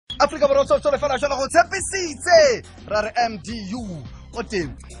Africa Borwa so le fela jalo go tshepisitse ra re MDU o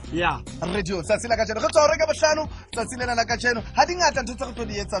teng radio tsatsi la ka jeno go tswa re ka bohlano tsatsi lena la ka jeno ha dingata ntse re tlo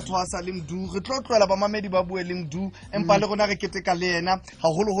di etsa Twasa le Mdu re tlo tloela ba mamedi ba bue le Mdu empa le rona re keteka le yena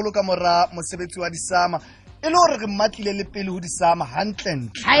haholo ka mora mosebetsi wa disama e le hore re mmatlile le pele ho disama hantle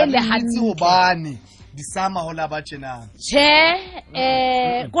ha ile hantsi hobane disama ho la ba tjena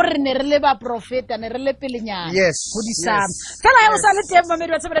ko re ne re le ba profeta ne re le pelenyana yes go disama fela ya o sa le teng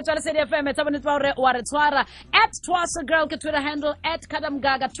mamedi wa tshebeletso ya CDFM tsa bonetse ba hore wa re tshwara @Twasa girl ke Twitter handle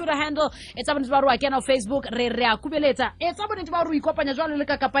 @kadamgaga Twitter handle tsa bonetse ba hore wa kena on Facebook re a kubeletsa tsa bonetse ba hore o ikopanya jwalo le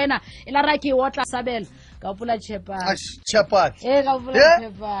ka kapa ena e la ra ke otla sabela ka pula chepat ka pula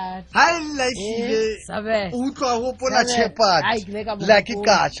chepat ha ile sabela o utlwa ho pona chepat la ke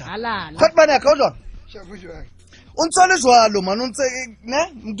kacha khotbana ka o jwa o ntse le jwalo man o ntse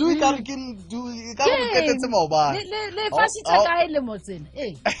ne Mdu ka re ke Mdu ka go ketetse maobane le fasitsa ka ile motsene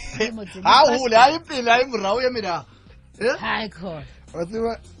le motsene ha hole ha ipele ha imorao ya meda hi god o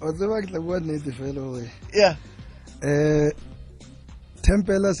tseba ke tla bua nnete fela hore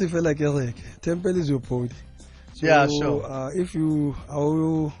temple se fela ke reke temple is your body so sure. If you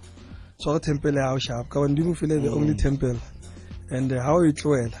so temple how sharp ka ndimo feel the only temple and how it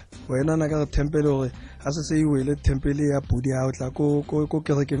well wena na ka temple hore ha se e wele temple ya body ha o tla ko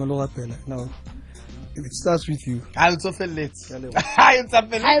kereke lo rapela no it starts with you ha o tsofelletse ha o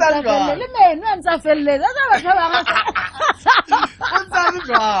tsofelletse le meno a ntsa felletse a ba ka o ntsa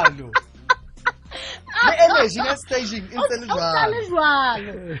jwalo le energy ne staging intse le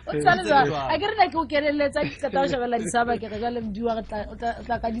jwalo a ke re na ke o kereletsa ke tla shebela disaba ke ga le Mdu wa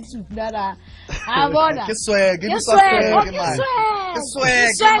tla ka ditsupla ra a bona ke swag man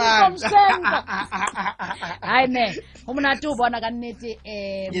ai ne ho mona tu bona ka nnete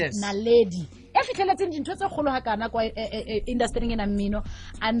na lady e fitlheletseng dintho tse kgolo ha kana kwa industry ena mmino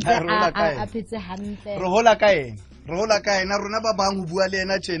ante a phetse hantle re hola ka ena rona ba bang ho bua le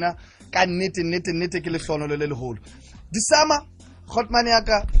ena tjena ka nnete ke le hlono le leholo disama khotman ya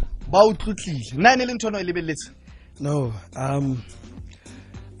ka ba o tlutlile nna ene le nthono e lebelletse no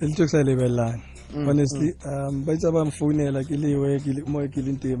le ntse le bellang honestly ba itsa ba mfounela ke lewe ke le mo ke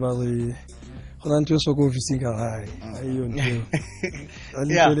le ntse ba re gona ntse so go office ka hae ayo ntse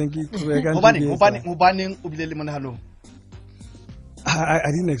ali tele ki kubeka hobane o bile le monahano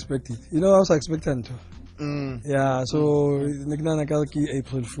I didn't expect it, you know. I was expecting to yeah, so nikna ka ki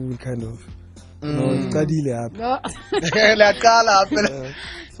April Fool kind of you know qadile apha la qala apha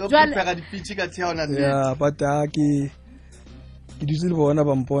so prepare di pitch ka tshaona yeah but ke ditsile bona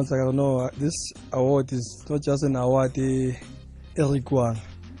ba mpontsha ka no this award is not just an award erikwang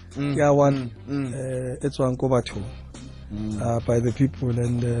ke award it's one go batho by the people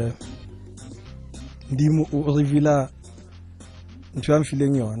and ndimo o reveala ntho am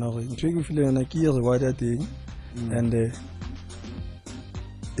feeling yona gore ntho e ke feeling yona ke reward ya teng and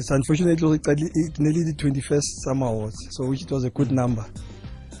it's unfortunately nearly the 21st summer awards, so which it was a good number,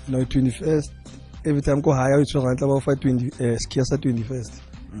 you know. 21st every time go higher it's around about 20 scarce 21st.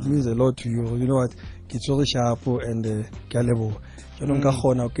 It means a lot to you, you know what, it's very sharp and galebo you know ka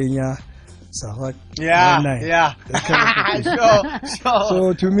khona kenya sara sure.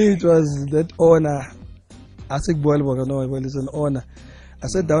 So to me it was that honor. I said, well, it's an honor. I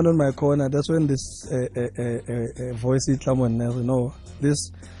sat down on my corner. That's when this voice hit someone. No, this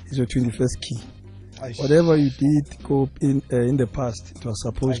is your 21st key. Whatever you did go in the past, it was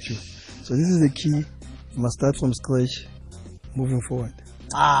supposed to. So this is the key. You must start from scratch, moving forward.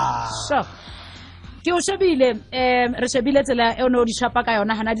 So, ke o shebile re shebile tsela e ono di shapa ka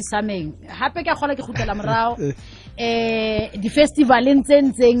yona hana di sameng hape ke gola ke gutlela morao di festival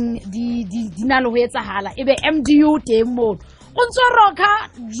ntseng di na le ho etsahala ebe MDU teng mo o ntse roka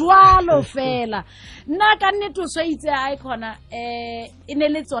jwalo fela nna ka nnete so itse a ikona e ne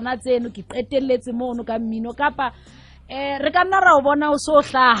le tsona tseno ke qetelletse mono ka mmino kapa re ka nna ra o bona o so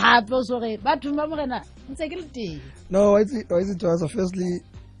hla hape o so re batho ba morena ntse ke le teng. No, I it was firstly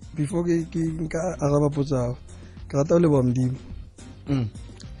before ke araba potsa ke rata le ba Mdimo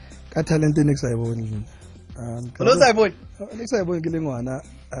ka talent ne sa ibone lo sa ibone le sa ibone ke le ngwana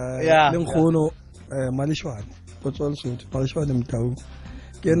le nkgono malishwane potswa lesotho malishwane Mtau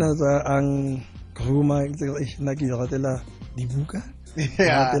ke na za ang gruma na ke ratela dibuka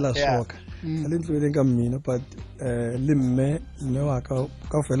ratela soka le ntlo le ka mmino but le mme wa ka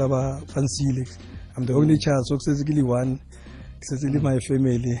fela ba fansile. I'm the only child, so it's really one. It's really my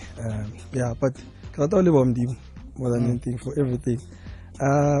family. Yeah, but Krata le Mdimo more than anything for everything.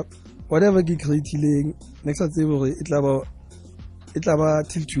 Whatever gig creating next time it laba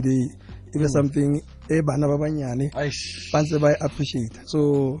till today. It was something bana ba banyane ba ntse ba appreciate.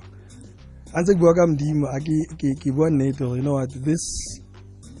 So antse bua ka Mdimo ke bua nnete, you know what, this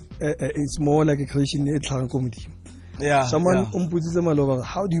it's more like a creation e tlhagang ko Modimo. Yeah, someone umputsitse maloba,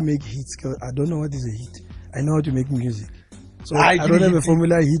 how do you make hits? I don't know what is a hit. I know how to make music. So I don't have a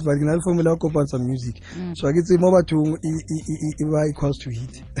formula hit, but I can have a formula cover some music. So I get say more to equals to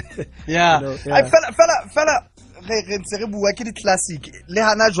hit. Yeah. You know, I fella re ntse re bua ke di classic le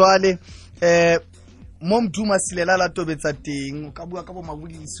hana jwale Mdu Masilela la tobetsa teng ka bua ka bo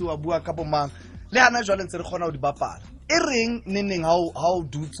Mabudisi wa bua ka bo mang le hana jwale ntse re khona ho di bapala e reng neneng ha o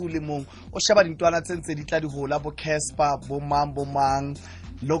dutse le mong o sheba dintwana tsentse di tla di hola bo Casper bo mang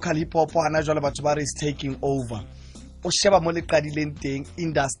local hip hop hana jwale batho ba re is taking over o sheba mo le qadileng teng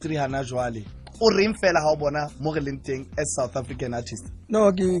industry hana jwale o reng fela ha o bona mo re leng teng as South African artist? No,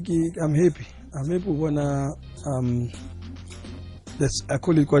 I'm happy when I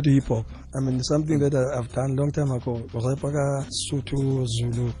call it kwaito hip hop. I mean, something that I've done long time ago. Rapaka, Sotho,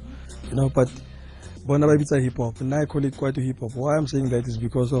 Zulu, you know, but bona babitsa hip hop. Now I call it kwaito hip hop. Why I'm saying that is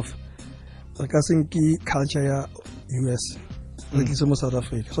because of the culture ya US, like South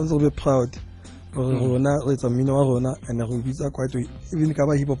Africa. So I'm very proud. Rona it's a mino rona and rubitsa kwaito. Even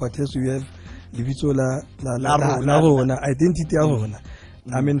kaba hip hop artists we have libitso la rona identity ya rona.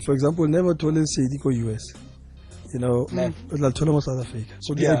 I mean, for example, never told us say go US. You know, South Africa.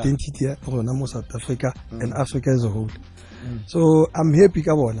 So the identity of South Africa and Africa as a whole. So I'm happy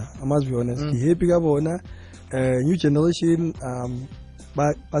kabona. I must be honest. Happy kabona. New generation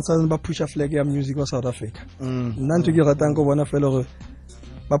but push a flag of music of South Africa. None to get a tango one fellow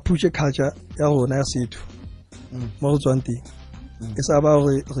but push a culture ya rona situ. More than it's about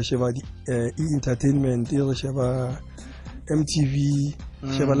entertainment, MTV,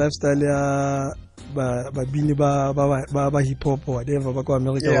 sheba lifestyle ya ba bini ba hip hop or whatever ba ko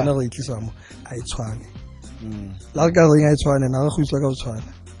America bona re itlisa mo a itshwane la ka re a itshwane na go tswa ka go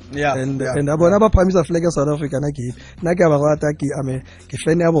tshwana and abona ba phamisa flag ya South Africa na ke ba rata ke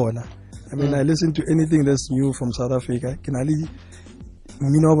fan ya bona. I mean, I listen to anything that's new from South Africa. Ke na le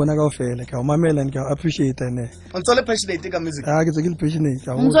mmino bona ka ofela ka o mamela and ka appreciate ene ntse le passionate ka music ke tse ke passionate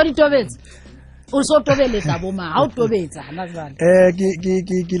ka ntse di tobetse o so tobeletsa bo ma ha o tobetsa hana jwale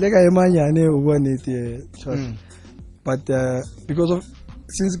ke le ka emanyane o bua nete but because of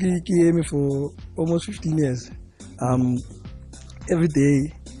since ke aim for almost 15 years every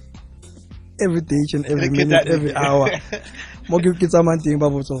day each and every minute every hour mo ke tsamanting ba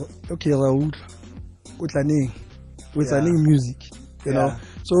botso okay Raul o tlaneng with music, you know.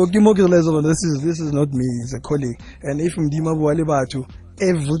 So this is not me, it's a colleague. And if Mdima Buale Batu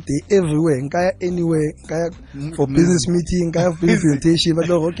every day, everywhere, anywhere, for business meeting, presentation, but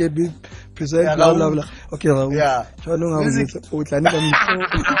okay, present, blah blah blah. Okay, I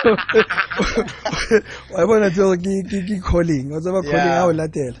want to tell you calling. What's about calling our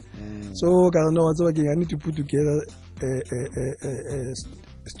latel? So I need to put together a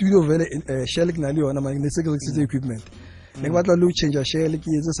studio shelling nali on my necessary equipment. Like what I change a shell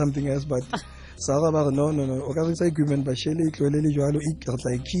is something else, but Sarah no. Okay, say equipment by shelly, clearly you are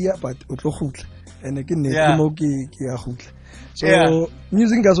like Kia, but Utlohut and again, so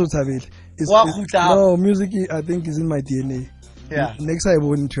music as what have it. No, music I think is in my DNA. Yeah. Next I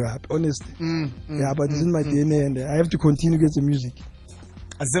wouldn't trap, honestly. Yeah, but it's in my DNA and I have to continue to get the music.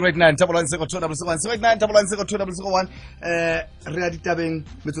 089-110-201 re a ditabeng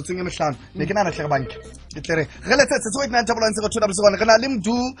metsotsong e mehlano ne ke nana hle banka ke tle re letsetse 089-110-201 re na le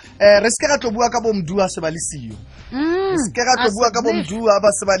Mdu re se ka tlo bua ka bo Mdu a se ba le siyo se ka tlo bua ka bo Mdu a ba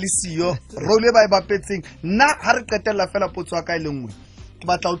se ba le siyo role ba e bapetseng nna ha re qetella fela potso ka ile nngwe ke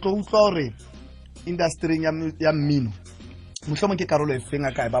batla o tlo utlwa hore industry ya mmino mohlomong ke karolo e fenga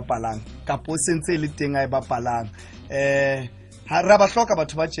ka e bapalang ka po sentse le teng a e bapalang ra ba hloka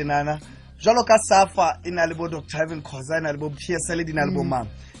batho ba tjenana jalo ka Safa ina le bo Dr. Ivan Khoza ina le bo PSL dina le bo mang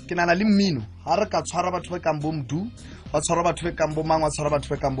ke nana le mmino ha re ka tshwara batho ba kang bo Mdu wa tshwara batho ba kang bo mang wa tshwara batho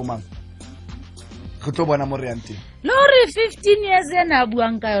ba kang bo mang re tlo bona mo re yanteng lori 15 years ena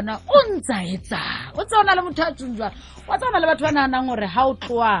buang ka yona o ntsa etsa o tsona le motho a tsunjwa wa tsona le batho ba nana ngore ha o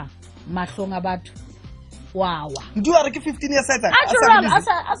tloa mahlong a batho wow Mdu a re ke 15 years asa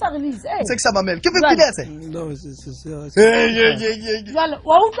release sexa mamel ke 15 years no it's jwale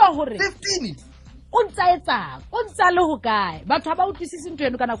wa utlwa hore 15 o ntsa etsa o ntsa le ho kae batho ba utlwisise ntwe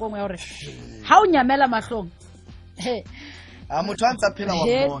eno kana go ngwe ya hore ha o nyamela mahlong motho a ntsa phela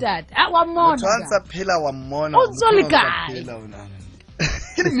wa mmona motho a ntsa phela wa mmona o ntso le kae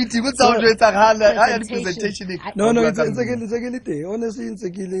ke le meeting o tsa o etsa gala ha ya presentation no it's a day honestly it's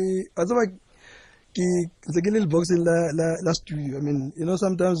a azaba ki little box in la studio. I mean, you know,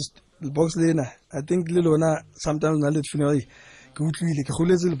 sometimes box lena I think le lona sometimes na le tshwene ke utlwile ke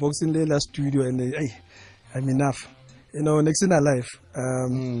goletse le boxing le la studio and I'm enough. You know, next in our life,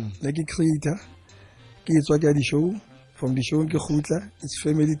 like a creator, it's what the show, from the show, it's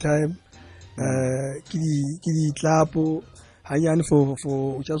family time, kidi klapo, hanyan for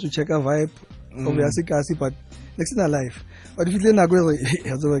just to check a vibe, obviously, but next in our life. But if you didn't go,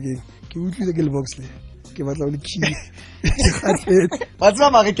 again, you would the box. Give us all the key. What's my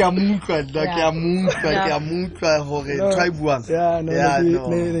market? Yamuka, tribe one. Yeah, no,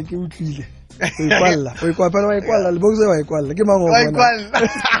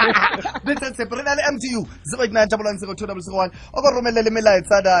 MTU 089110201 o go romela le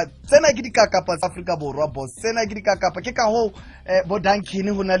melaetsa da tsena ke dikakapa tsa Africa borwa boss tsena ke dikakapa ke ka ho bo Duncan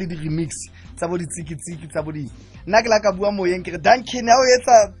ho na le di remix tsa bo ditsikitsiki tsa bo di nna ke la ka bua moyeng ke re Duncan ha o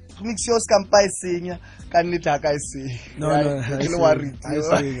etsa remix yo ska mpa isenya ka nnete ha ka isenya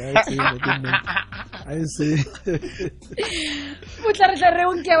I see. Mutla re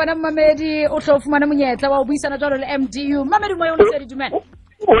o nke wana Mamedi o tlo fumana monyetla wa o buisana jalo le MDU. Mamedi mo yona se dumela.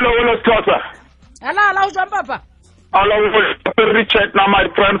 Ola Twasa. Ala o jwa papa. Ala o Richard na my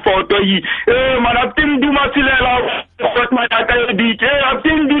friend photo yi. Man Mdu Masilela what my aka DJ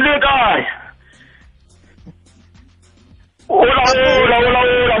Mdu le guy. Ola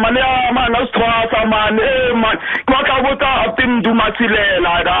man Twasa man man kwakabota Mdu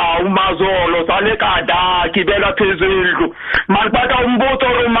Masilela da umazolo salekada kibela phezulu man baka umbuto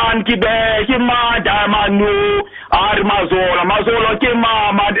roman kibe kimada manu mazolo ke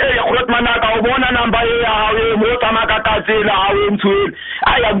mama khot manaka ubona namba yawe mota makakazela awe mthweni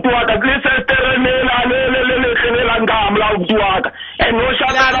ayabtuaka klisesterela le khenela ngamla ubtuaka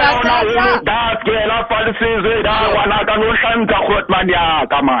enoshalala ona udakela falisize da wana ka no hlanka khot man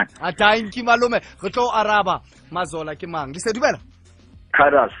yaka man atanki malume re tlo araba mazola ke mang le se dumela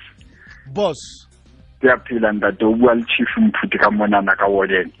Karas boss ya phila ntate o bua le chief mphuti ka monana ka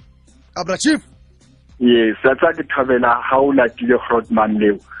wodene abra chief yes tsa ke thabela ha o latile Grootman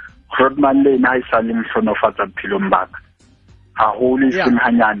le na isa le mhlonofatsa philong baka ha ho le seng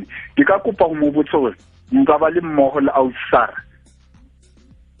hanyane ke ka kopa ho mo botse nka ba le mmogo le outsara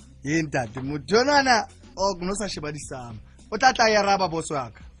ntate mojonana o no sa sheba disama o tla ya raba boss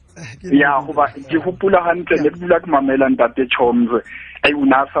wa ka ya hoba ke hopula hantle le bula ke mamela ntate Chomze ai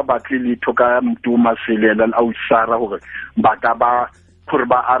una sa batle litho ka Mdu Masilela le outsara hore ba ka ba gore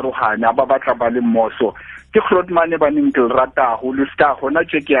ba arohanya ba batla ba le mmoso ke Grootman ba ning ke rata ho le ska gona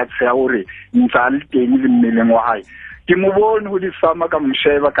tse ke ya tsaya hore ntsa le teng le mmeleng wa hae ke mo bone ho di sama ka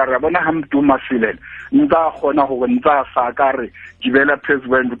msheba ka re bona ha Mdu Masilela nka gona ho ntsa sa ka re dibela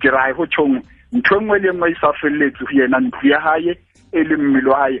president ke ra ho tshong nthongwe le ngwe isa felletse ho yena ntlu ya hae ele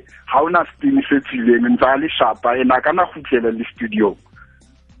mmelo hae ha ona steam se tsileng ntsa le shapa ena kana khutlela le studio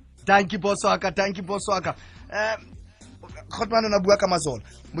thank you boss wa ka Khotwana na bua ka mazola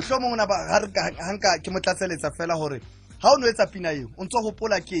mohlomong na ba hanka ke motlatseletsa fela hore ha o no etsa pina eo o ntse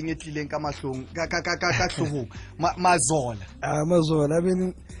hopola ke eng e tlileng ka mahlong ka hlohong mazola mazola I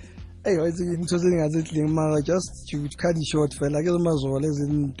mean it's interesting as it ling mara just to cut it short fela ke mazola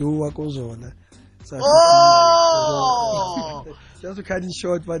ezinduwa kozola just to cut it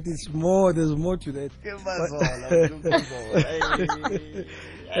short but there's more to that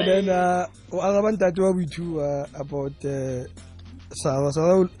and then abantu about Sarah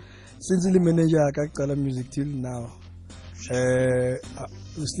since the manager ka qala music till now we're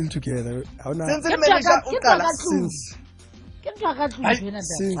still together since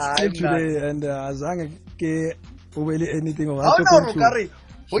till today and azange ke ubeli anything or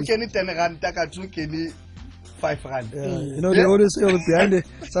okay ni 10 rand ka 2 keni 5 rand you know they always say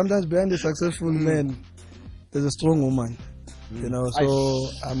sometimes behind the successful man there's a strong woman. You know, so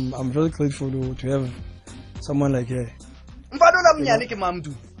I'm very grateful to have someone like her. Mfanola mnyani ke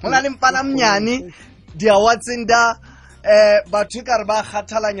Mamdu. Mona le mpana mnyani di awatsinda ba2cada ba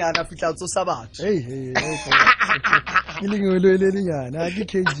kgathalanyana fitla tsosa batho. Hey. Killing le nyana ke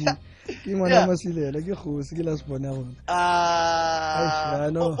KG. Ke Mdu Masilela ke khosi ke la sibona bona.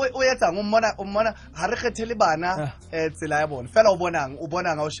 No. O yetsa o mmona ha re khethele bana tsela ya bona. Fela o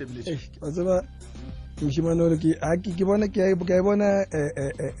bonang o shebile. Tseba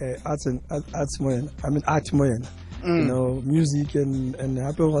arts moyena. You know, music and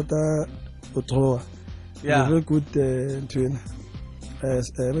happy rata utroa. Yeah, very good twin.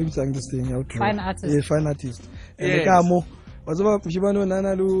 Maybe saying this thing out. Fine artist. Fine artist. And kamo wazaba mshibano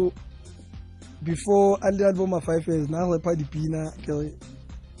nana lu before the album of 5 years now the party pina.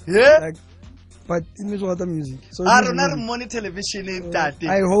 Yeah. Like but it means what the music. So I don't know money television that.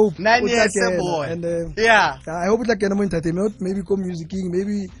 I hope 9 years boy. And yeah. I hope like more entertainment, maybe come musicking,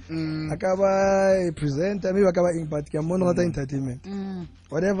 maybe akaba a presenter, maybe akaba impact ke mona rata entertainment.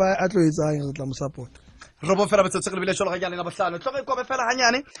 Whatever I tlo etsa eng re tla mo support. Robo fela betsetse re bile tsholo ga nyane ga bahlano. Tlo go be fela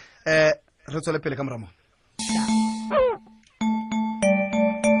hanyane. Re tsole pele ka moramo.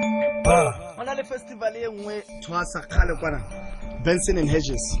 Ona le festival e nngwe Twasa khale kwana. Benson and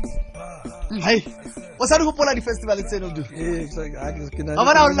Hedges. Hey, o sa re go pola di festival tseno du. Exactly. Ba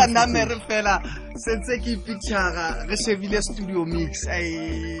bana o la nna mere fela sentse ke picture re shebile studio mix.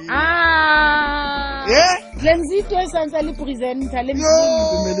 Ai. Lenzito santsa le presenter le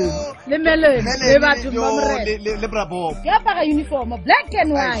le batho ba mre. Le bravo. Ya para uniform black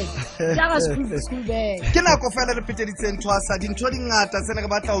and white. Ja school bag. Ke na go fela re peteditseng Twasa dintho di ngata tsene re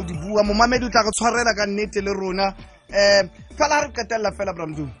batla o di bua mo mamedi o tla go tshwarela ka nnete le rona. Fela re qetella fela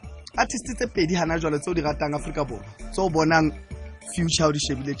Mdu. Artists tse pedi hana jwale tse o di ratang Afrika Borwa. Tse o bonang future o di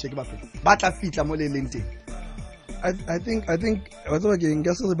shebile check ba fela. Ba tla fitla mo le leng teng. I think what's again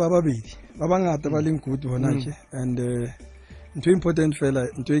guess the baba bedi. Ba bangata ba leng good hona tje and into important fela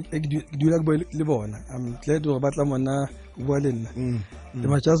into e dula go le bona. I'm glad to batla mona bua le nna. They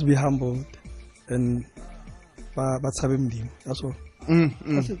must just be humbled and ba tshabe Mdimo. That's all.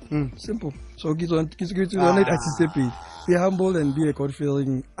 That's it. Simple. So get on artist be humble and be a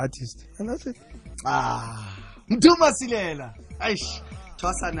God-fearing artist. And that's it. Mdu Masilela. Aish.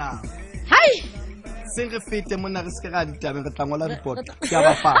 Twasa na. Hi. Se re fete mona re se ka di tabe re tla ngola report. Ke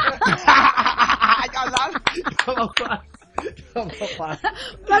ba fa.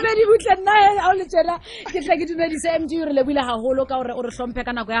 Ba be di butla nna a o le tsela ke tla ke dumedisa Mdu re le buile haholo ka hore o re hlomphe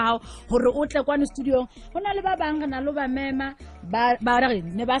ka nako ya hao hore o tle kwa studio hona le ba bang na lo ba mema ba re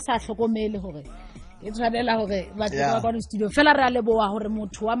ne ba sa hlokomele hore e tshwanela hore ba tla kwa studio fela re a leboa hore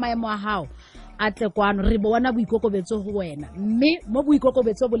motho wa maemo a hao a tle kwano re bona boikokobetso ho wena mme mo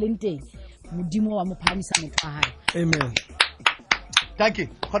boikokobetso bo leng teng Modimo wa mo phamisa motho wa hae. Amen. Thank you.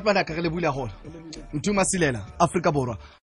 Hotbana ka re le buile haholo. Mdu Masilela Afrika Borwa.